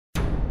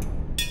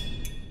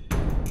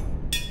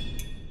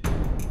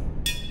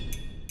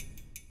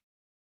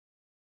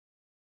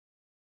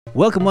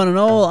Welcome one and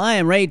all, I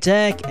am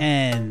Raetac,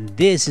 and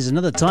this is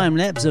another time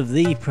lapse of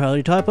the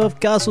prototype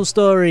of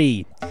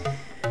CastleStory.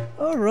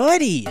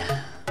 Alrighty,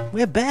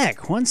 we're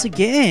back once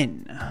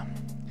again.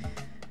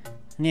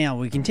 Now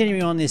we're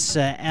continuing on this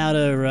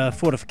outer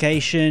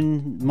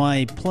fortification.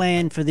 My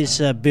plan for this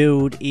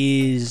build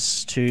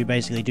is to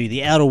basically do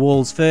the outer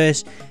walls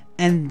first,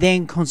 and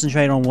then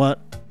concentrate on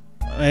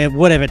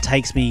whatever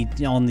takes me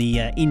on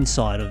the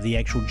inside of the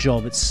actual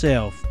job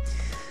itself.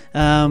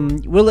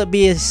 Will it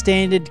be a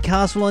standard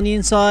castle on the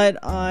inside?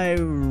 I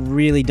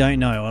really don't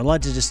know. I'd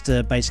like to just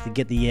basically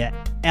get the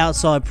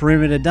outside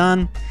perimeter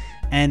done,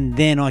 and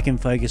then I can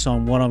focus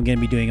on what I'm going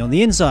to be doing on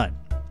the inside.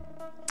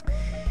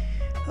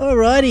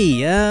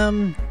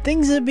 Alrighty,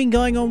 things have been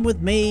going on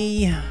with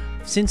me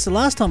since the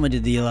last time I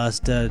did the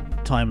last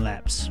time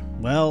lapse.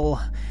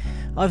 Well,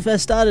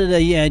 I've started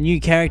a new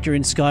character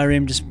in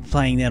Skyrim, just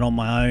playing that on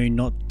my own,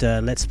 not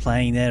let's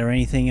playing that or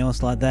anything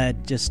else like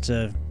that, just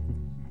to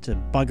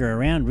bugger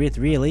around with,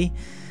 really.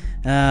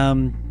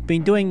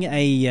 Been doing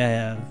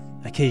a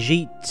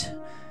Khajiit,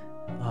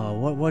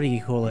 what do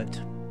you call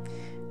it?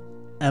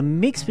 A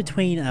mix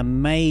between a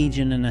mage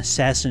and an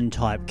assassin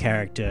type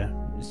character.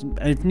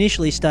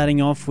 Initially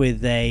starting off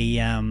with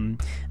a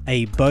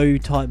bow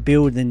type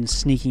build, then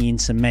sneaking in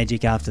some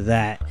magic after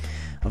that.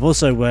 I've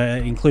also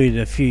included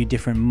a few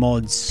different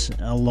mods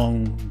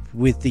along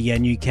with the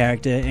new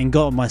character, and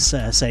got my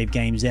save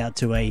games out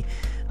to a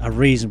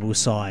reasonable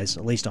size.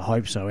 At least I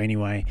hope so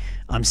anyway.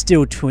 I'm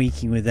still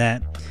tweaking with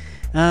that.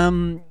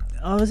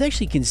 I was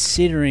actually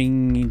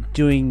considering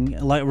doing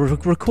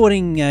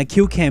recording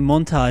kill cam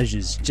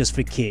montages just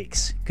for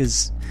kicks,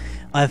 because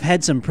I've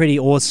had some pretty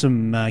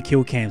awesome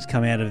kill cams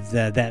come out of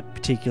that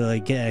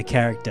particular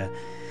character.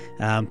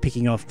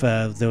 Picking off,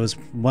 there was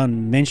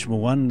one mentionable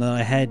one that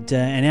I had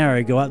an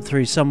arrow go up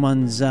through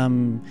someone's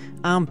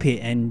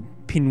armpit and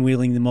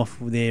pinwheeling them off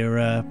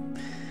their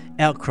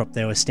outcrop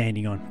they were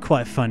standing on.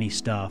 Quite funny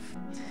stuff.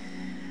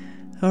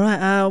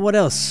 Alright, what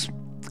else?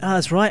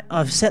 That's right,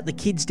 I've sat the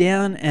kids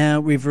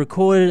down. We've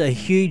recorded a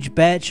huge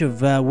batch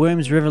of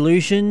Worms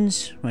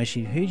Revolutions.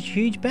 Actually,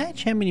 huge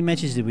batch? How many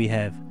matches did we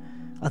have?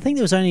 I think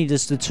there was only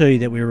just the 2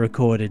 that we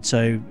recorded,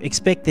 so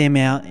expect them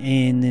out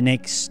in the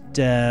next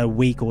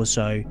week or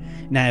so.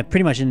 No,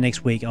 pretty much in the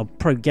next week. I'll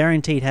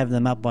guaranteed have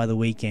them up by the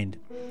weekend.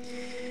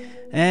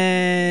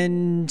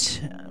 And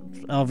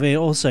I've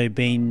also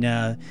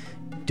been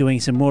doing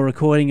some more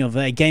recording of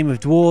a game of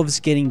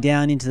dwarves, getting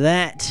down into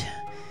that.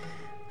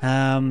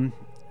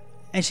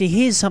 Actually,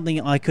 here's something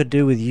I could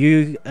do with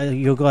you,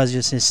 your guys'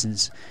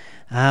 assistance.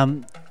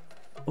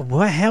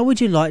 How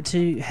would you like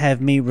to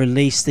have me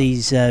release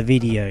these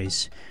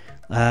videos?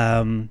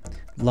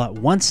 Like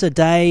once a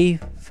day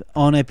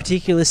on a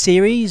particular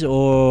series,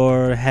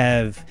 or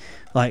have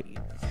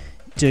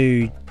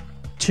do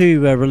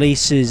 2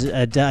 releases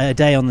a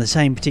day on the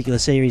same particular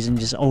series and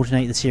just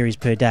alternate the series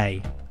per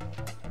day?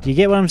 Do you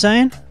get what I'm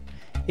saying?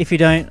 If you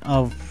don't,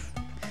 I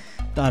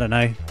don't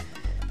know.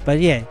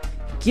 But yeah,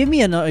 give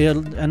me an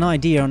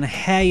idea on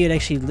how you'd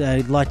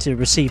actually like to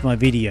receive my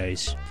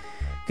videos,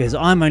 because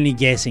I'm only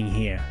guessing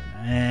here,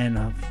 and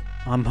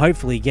I'm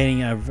hopefully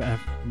getting a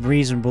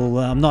reasonable.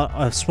 I'm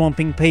not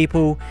swamping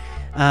people.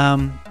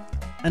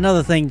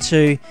 Another thing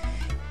too,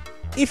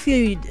 if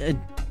you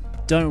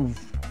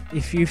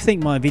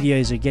think my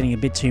videos are getting a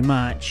bit too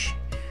much,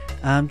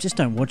 just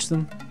don't watch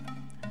them.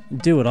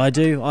 Do what I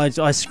do.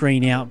 I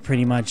screen out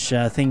pretty much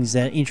things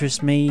that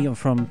interest me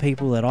from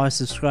people that I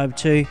subscribe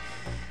to.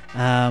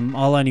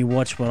 I'll only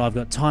watch what I've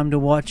got time to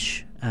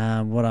watch,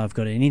 what I've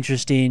got an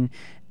interest in,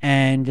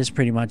 and just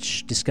pretty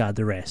much discard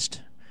the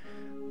rest.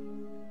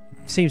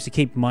 Seems to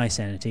keep my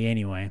sanity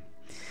anyway.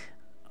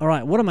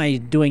 Alright, what am I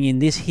doing in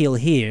this hill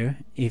here?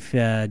 If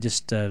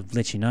just to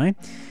let you know,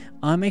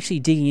 I'm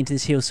actually digging into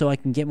this hill so I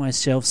can get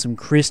myself some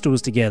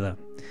crystals together,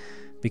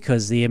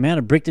 because the amount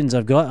of Bricktons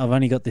I've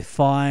only got the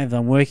 5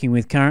 I'm working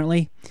with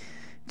currently.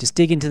 Just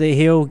dig into the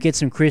hill, get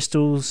some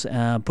crystals,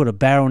 put a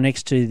barrel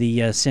next to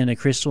the center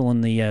crystal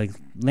on the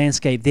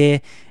landscape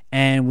there,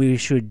 and we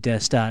should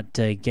start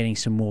getting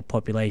some more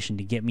population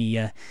to get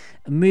me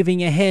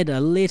moving ahead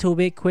a little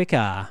bit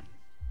quicker.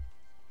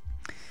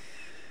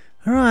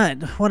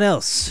 Alright, what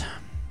else?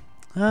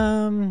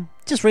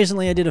 Just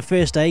recently I did a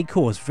first aid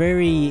course,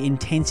 very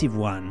intensive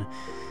one.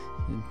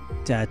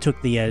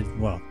 Took the,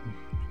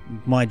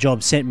 my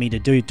job sent me to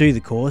do the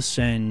course,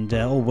 and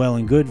all well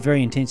and good,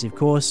 very intensive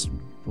course,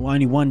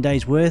 only 1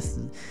 day's worth.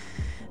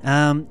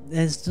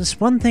 There's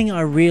just one thing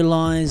I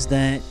realised,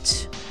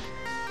 that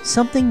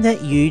something that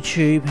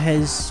YouTube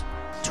has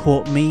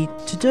taught me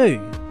to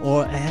do,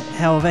 or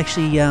how I've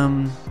actually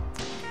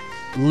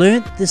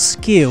learnt the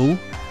skill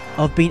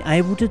of being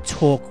able to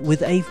talk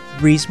with a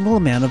reasonable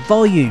amount of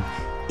volume.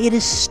 It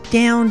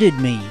astounded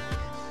me,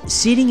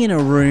 sitting in a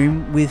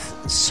room with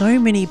so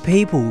many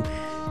people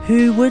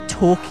who were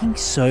talking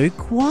so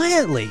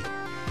quietly.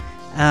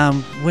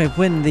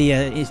 When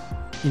the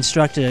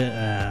instructor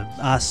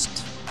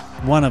asked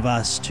one of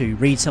us to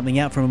read something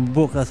out from a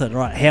book, I thought,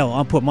 right, hell,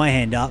 I'll put my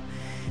hand up.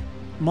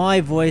 My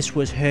voice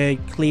was heard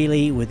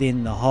clearly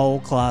within the whole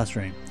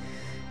classroom.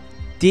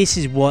 this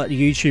is what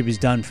YouTube has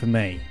done for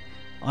me.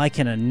 I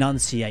can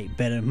enunciate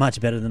better, much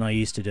better than I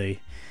used to do.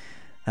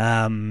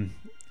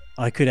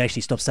 I could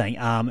actually stop saying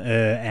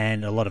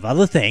and a lot of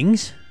other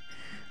things,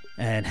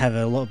 and have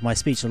a lot of my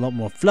speech a lot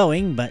more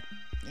flowing. But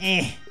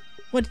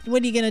what are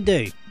you gonna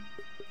do?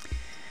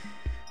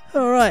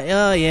 All right.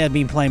 Oh yeah, I've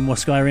been playing more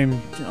Skyrim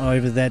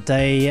over that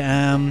day.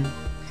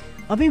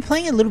 I've been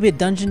playing a little bit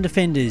Dungeon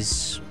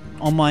Defenders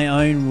on my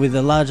own with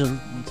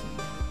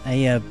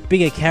a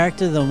bigger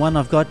character than one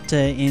I've got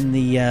in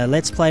the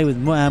Let's Play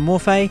with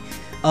Morphe.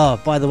 Oh,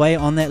 by the way,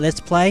 on that Let's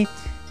Play,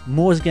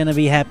 more's going to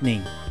be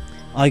happening.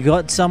 I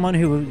got someone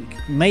who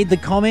made the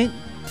comment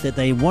that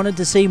they wanted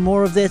to see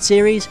more of that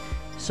series,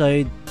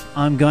 so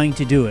I'm going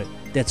to do it.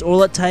 That's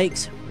all it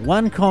takes,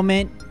 one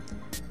comment,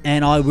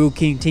 and I will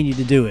continue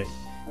to do it.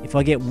 If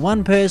I get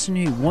one person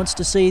who wants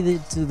to see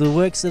the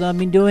works that I've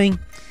been doing,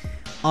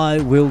 I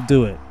will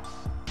do it.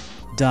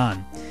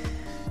 Done.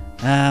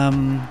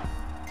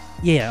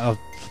 Yeah, I'm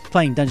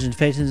playing Dungeon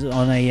Defenders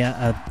on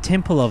a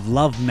Temple of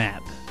Love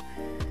map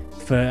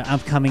for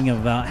upcoming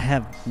of not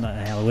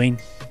Halloween.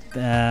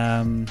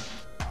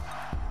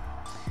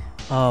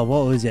 Oh,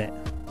 what was it?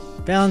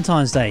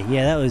 Valentine's Day.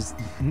 Yeah,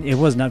 it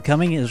wasn't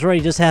upcoming. It was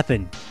already just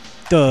happened.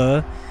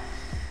 Duh.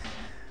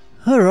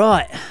 All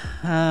right.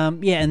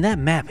 Yeah, and that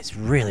map is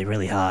really,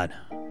 really hard.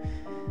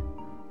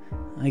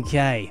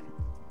 Okay.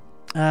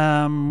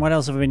 What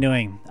else have I been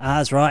doing?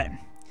 That's right.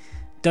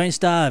 Don't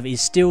Starve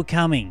is still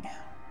coming.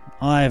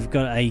 I've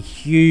got a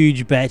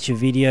huge batch of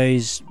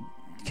videos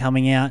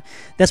coming out.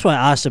 That's why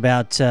I asked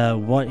about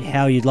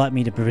how you'd like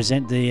me to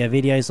present the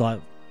videos. Like,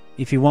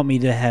 if you want me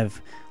to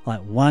have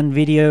like one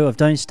video of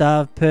Don't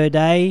Starve per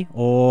day,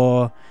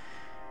 or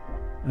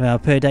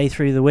per day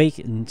through the week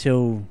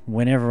until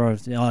whenever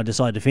I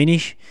decide to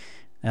finish.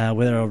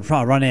 Whether I'll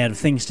try to run out of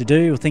things to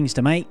do or things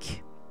to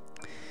make,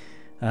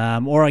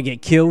 or I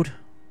get killed.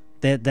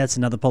 That's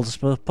another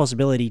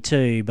possibility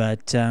too,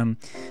 but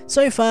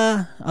so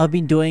far I've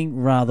been doing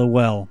rather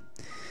well.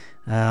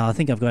 I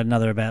think I've got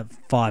another about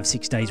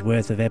 5-6 days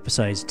worth of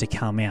episodes to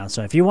come out,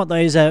 so if you want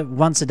those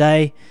once a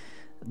day,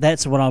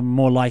 that's what I'm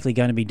more likely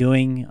going to be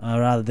doing,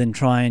 rather than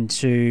trying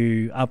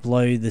to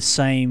upload the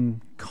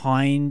same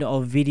kind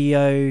of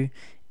video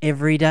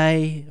every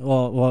day,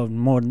 or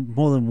more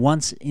than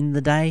once in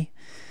the day.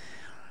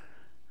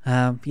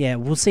 Yeah,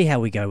 we'll see how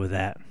we go with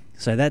that.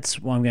 So that's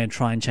why I'm going to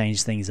try and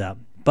change things up.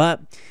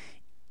 But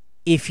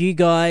if you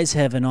guys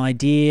have an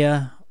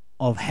idea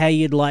of how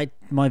you'd like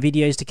my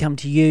videos to come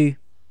to you,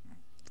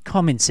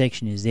 comment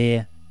section is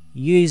there.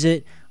 Use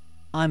it.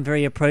 I'm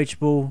very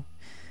approachable.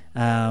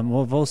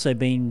 I've also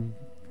been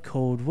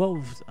called,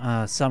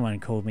 someone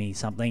called me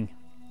something.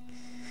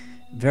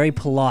 Very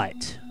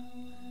polite.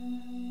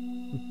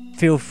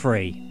 Feel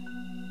free.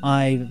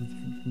 I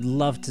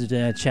love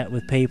to chat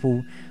with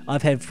people.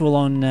 I've had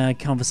full-on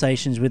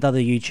conversations with other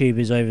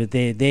YouTubers over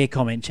their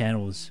comment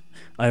channels,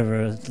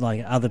 over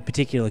like other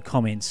particular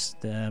comments,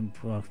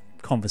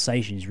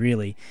 conversations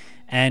really,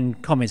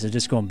 and comments have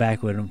just gone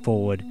backward and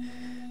forward.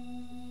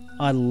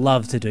 I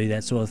love to do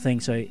that sort of thing,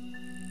 so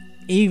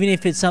even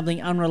if it's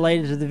something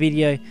unrelated to the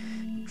video,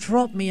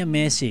 drop me a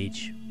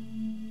message.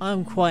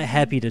 I'm quite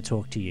happy to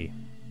talk to you.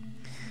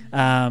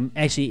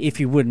 Actually, if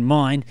you wouldn't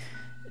mind,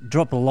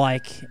 drop a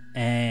like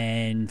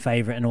and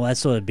favourite and all that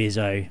sort of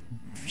bizzo.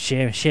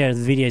 Share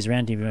the videos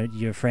around to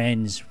your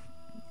friends.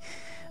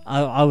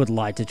 I would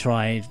like to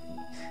try.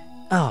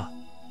 Oh,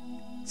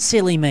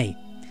 silly me.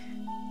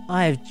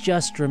 I have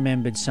just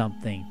remembered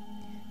something.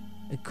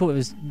 Of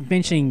course,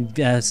 mentioning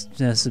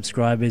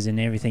subscribers and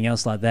everything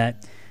else like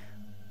that.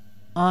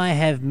 I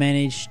have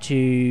managed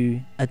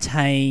to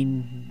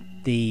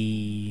attain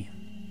the...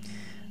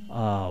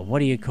 what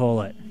do you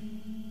call it?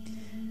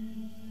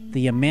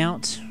 The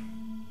amount...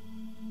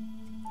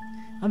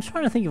 I'm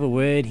trying to think of a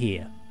word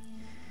here.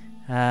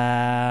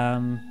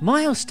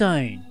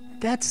 Milestone.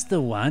 That's the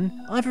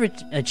one. I've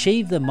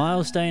achieved the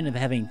milestone of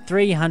having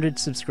 300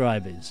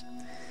 subscribers.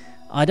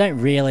 I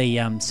don't really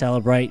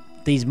celebrate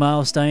these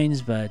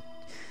milestones, but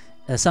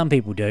some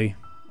people do.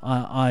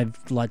 I'd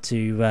like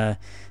to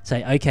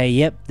say, okay,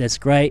 yep, that's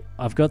great.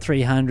 I've got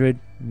 300.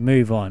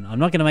 Move on. I'm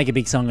not going to make a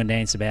big song and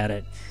dance about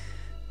it,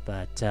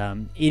 but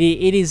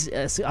it is,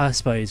 I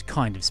suppose,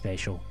 kind of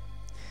special.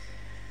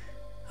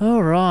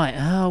 All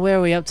right, where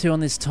are we up to on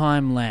this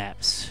time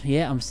lapse?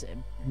 Yeah,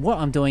 what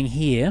I'm doing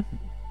here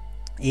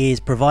is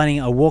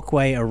providing a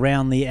walkway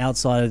around the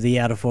outside of the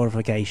outer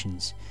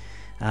fortifications.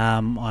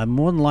 I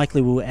more than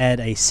likely will add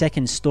a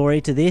second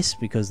story to this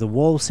because the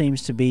wall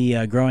seems to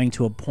be growing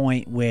to a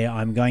point where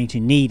I'm going to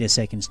need a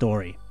second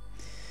story.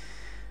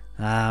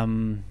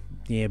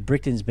 Yeah,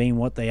 Brickton's been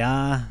what they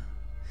are.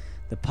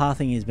 The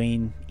pathing has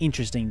been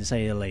interesting to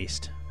say the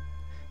least.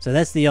 So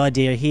that's the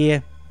idea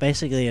here.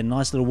 Basically a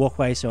nice little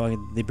walkway so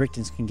the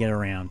Bricktons can get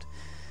around.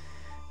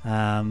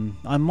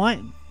 I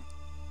might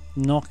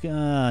knock...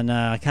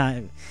 no, I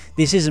can't.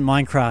 This isn't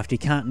Minecraft. You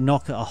can't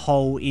knock a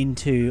hole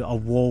into a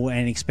wall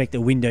and expect a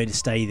window to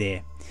stay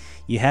there.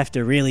 You have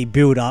to really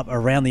build up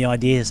around the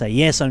idea to say,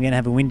 yes, I'm going to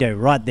have a window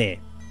right there.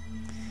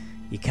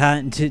 You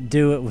can't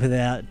do it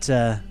without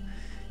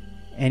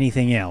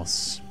anything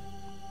else.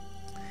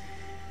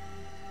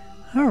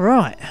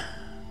 Alright.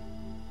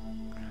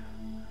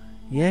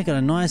 Yeah, got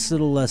a nice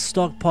little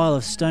stockpile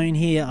of stone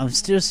here. I'm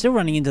still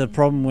running into the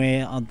problem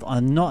where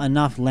not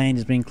enough land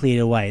has been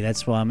cleared away.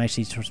 That's why I'm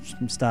actually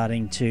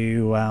starting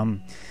to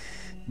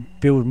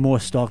build more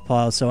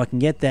stockpiles so I can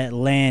get that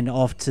land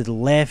off to the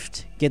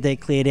left, get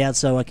that cleared out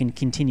so I can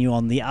continue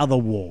on the other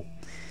wall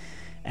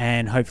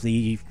and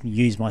hopefully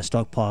use my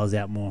stockpiles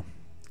out more.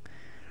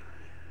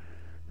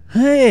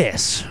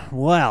 Yes,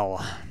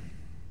 well,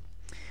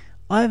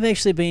 I've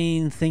actually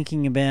been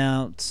thinking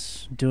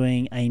about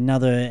doing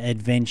another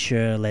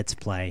adventure Let's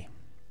Play.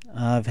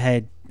 I've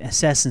had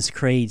Assassin's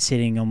Creed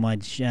sitting on my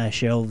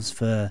shelves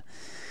for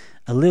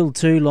a little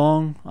too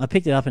long. I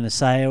picked it up in a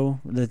sale.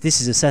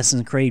 This is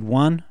Assassin's Creed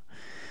 1.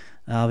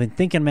 I've been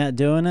thinking about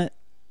doing it.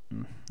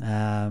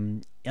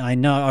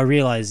 I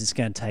realise it's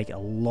going to take a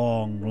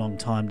long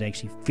time to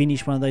actually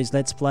finish one of those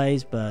Let's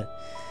Plays, but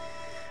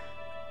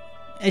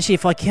actually,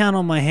 if I count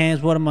on my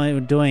hands, what am I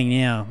doing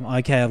now?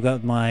 Okay, I've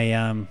got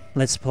my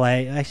Let's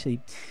Play. Actually,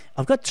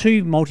 I've got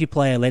 2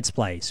 multiplayer Let's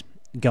Plays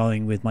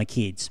going with my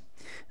kids,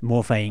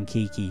 Morphe and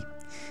Kiki.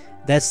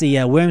 That's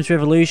the Worms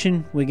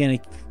Revolution. We're going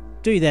to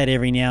do that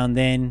every now and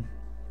then,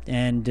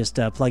 and just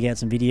plug out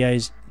some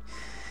videos.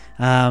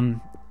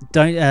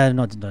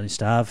 Don't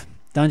starve.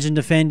 Dungeon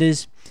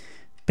Defenders.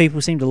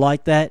 People seem to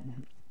like that.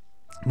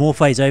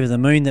 Morphe's Over the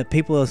Moon. That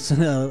people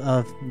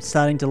are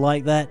starting to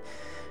like that.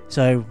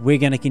 So we're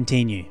going to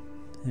continue.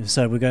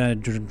 So we're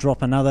going to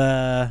drop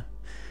another,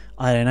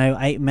 I don't know,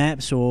 8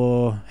 maps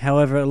or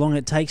however long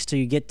it takes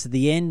to get to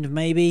the end,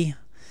 maybe.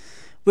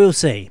 We'll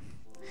see.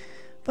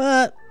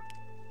 But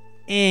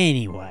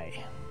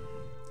anyway,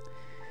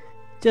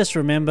 just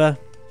remember,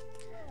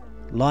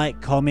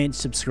 like, comment,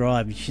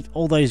 subscribe,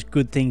 all those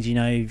good things you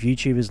know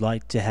YouTubers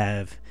like to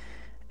have.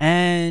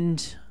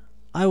 And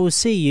I will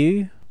see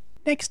you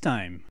next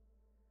time.